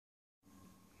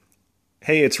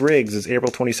Hey, it's Riggs. It's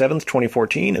April 27th,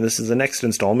 2014, and this is the next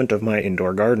installment of my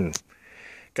indoor garden.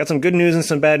 Got some good news and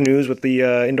some bad news with the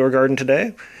indoor garden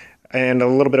today, and a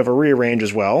little bit of a rearrange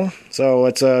as well. So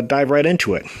let's dive right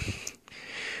into it.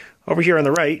 Over here on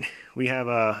the right, we have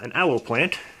an aloe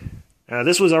plant.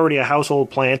 This was already a household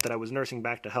plant that I was nursing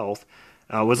back to health.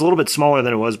 It was a little bit smaller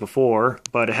than it was before,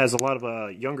 but it has a lot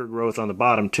of younger growth on the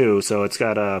bottom too, so it's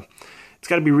got to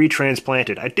be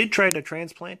retransplanted. I did try to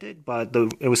transplant it, but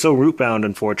it was so root bound,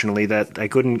 unfortunately, that I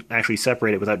couldn't actually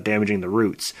separate it without damaging the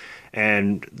roots.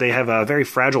 And they have very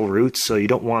fragile roots, so you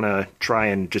don't want to try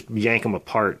and just yank them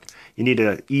apart. You need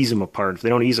to ease them apart. If they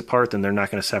don't ease apart, then they're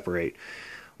not going to separate.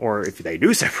 Or if they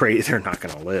do separate, they're not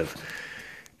going to live.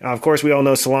 Of course, we all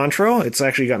know cilantro. It's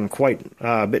actually gotten quite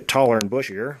a bit taller and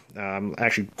bushier. I'm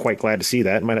actually quite glad to see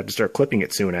that. Might have to start clipping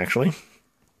it soon, actually.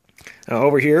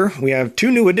 Over here, we have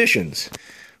two new additions.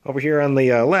 Over here on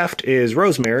the left is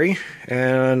rosemary,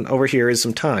 and over here is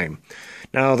some thyme.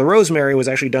 Now, the rosemary was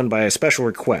actually done by a special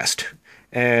request,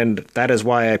 and that is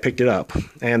why I picked it up.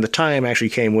 And the thyme actually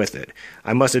came with it.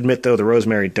 I must admit, though, the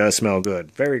rosemary does smell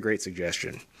good. Very great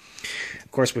suggestion.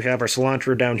 Of course, we have our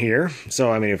cilantro down here.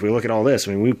 So, I mean, if we look at all this,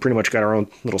 I mean, we pretty much got our own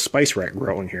little spice rack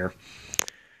growing here.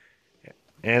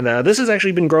 And this has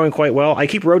actually been growing quite well. I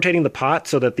keep rotating the pot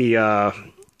so that the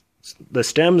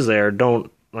stems there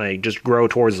don't like just grow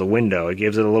towards the window. It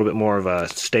gives it a little bit more of a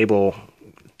stable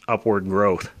upward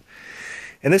growth.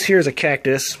 And this here is a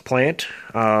cactus plant.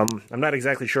 I'm not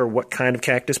exactly sure what kind of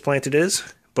cactus plant it is,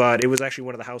 but it was actually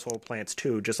one of the household plants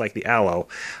too, just like the aloe.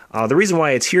 The reason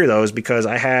why it's here though is because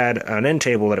I had an end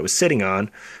table that it was sitting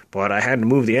on, but I had to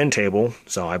move the end table,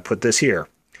 so I put this here.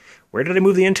 Where did I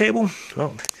move the end table?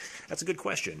 Well, that's a good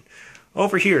question.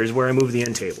 Over here is where I moved the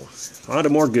end table. On to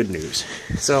more good news.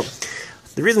 So,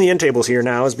 the reason the end table's here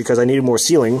now is because I needed more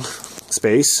ceiling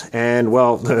space, and,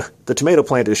 well, the tomato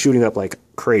plant is shooting up like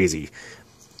crazy.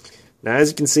 Now, as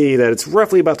you can see, that it's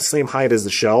roughly about the same height as the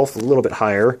shelf, a little bit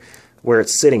higher, where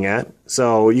it's sitting at.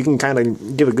 So, you can kind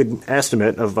of give a good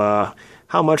estimate of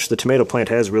how much the tomato plant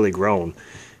has really grown.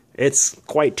 It's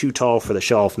quite too tall for the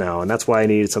shelf now, and that's why I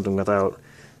needed something without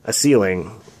a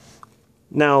ceiling.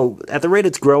 Now, at the rate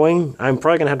it's growing, I'm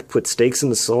probably going to have to put stakes in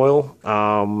the soil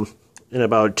in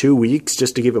about 2 weeks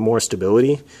just to give it more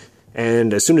stability.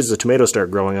 And as soon as the tomatoes start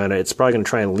growing on it, it's probably going to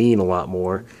try and lean a lot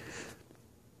more.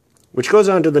 Which goes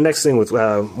on to the next thing with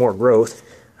more growth,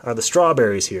 are the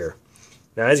strawberries here.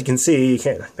 Now, as you can see,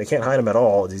 they can't hide them at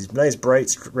all. These nice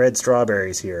bright red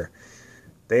strawberries here.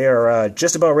 They are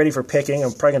just about ready for picking.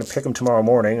 I'm probably going to pick them tomorrow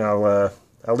morning. I'll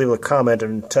leave a comment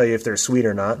and tell you if they're sweet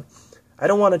or not. I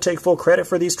don't want to take full credit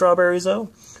for these strawberries, though,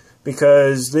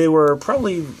 because they were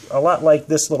probably a lot like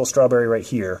this little strawberry right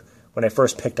here when I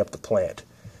first picked up the plant.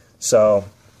 So,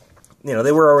 you know,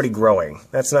 they were already growing.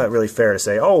 That's not really fair to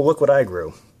say, oh, look what I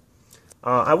grew.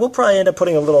 I will probably end up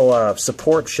putting a little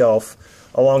support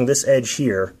shelf along this edge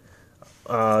here,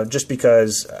 just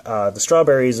because the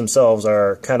strawberries themselves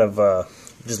are kind of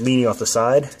just leaning off the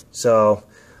side. So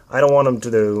I don't want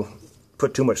them to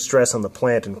put too much stress on the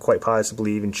plant and quite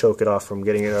possibly even choke it off from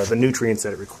getting the nutrients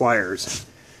that it requires.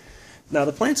 Now,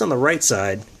 the plants on the right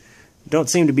side don't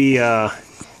seem to be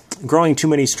growing too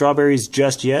many strawberries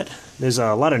just yet. There's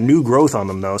a lot of new growth on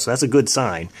them, though, so that's a good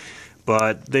sign.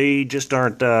 But they just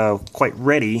aren't quite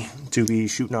ready to be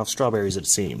shooting off strawberries, it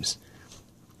seems.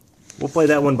 We'll play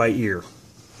that one by ear.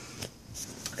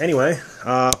 Anyway,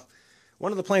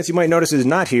 one of the plants you might notice is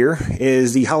not here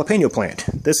is the jalapeno plant.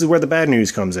 This is where the bad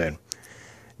news comes in.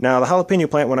 Now, the jalapeno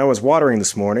plant, when I was watering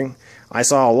this morning, I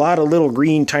saw a lot of little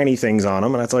green tiny things on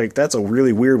them, and I was like, that's a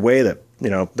really weird way that,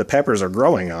 you know, the peppers are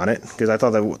growing on it, because I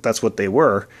thought that's what they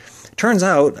were. Turns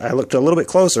out, I looked a little bit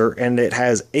closer, and it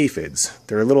has aphids.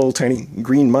 They're little tiny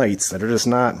green mites that are just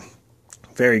not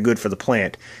very good for the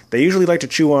plant. They usually like to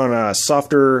chew on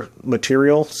softer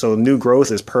material, so new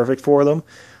growth is perfect for them.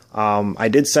 I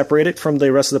did separate it from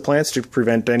the rest of the plants to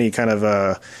prevent any kind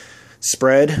of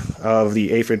spread of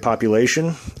the aphid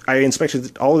population. I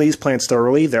inspected all of these plants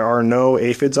thoroughly. There are no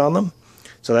aphids on them,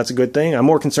 so that's a good thing. I'm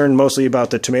more concerned mostly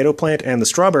about the tomato plant and the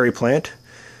strawberry plant,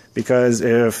 because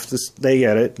if they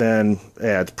get it, then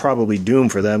yeah, it's probably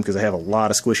doomed for them because they have a lot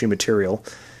of squishy material.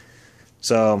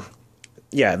 So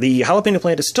yeah, the jalapeno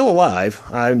plant is still alive.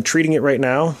 I'm treating it right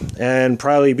now and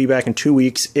probably be back in 2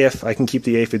 weeks if I can keep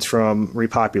the aphids from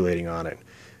repopulating on it.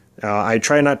 I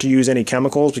try not to use any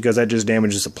chemicals because that just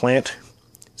damages the plant.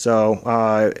 So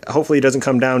hopefully it doesn't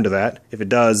come down to that. If it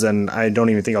does, then I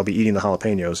don't even think I'll be eating the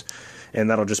jalapenos. And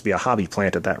that'll just be a hobby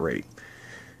plant at that rate.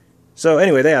 So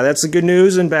anyway, yeah, that's the good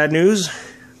news and bad news.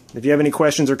 If you have any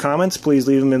questions or comments, please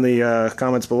leave them in the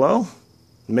comments below.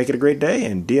 Make it a great day,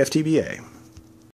 and DFTBA.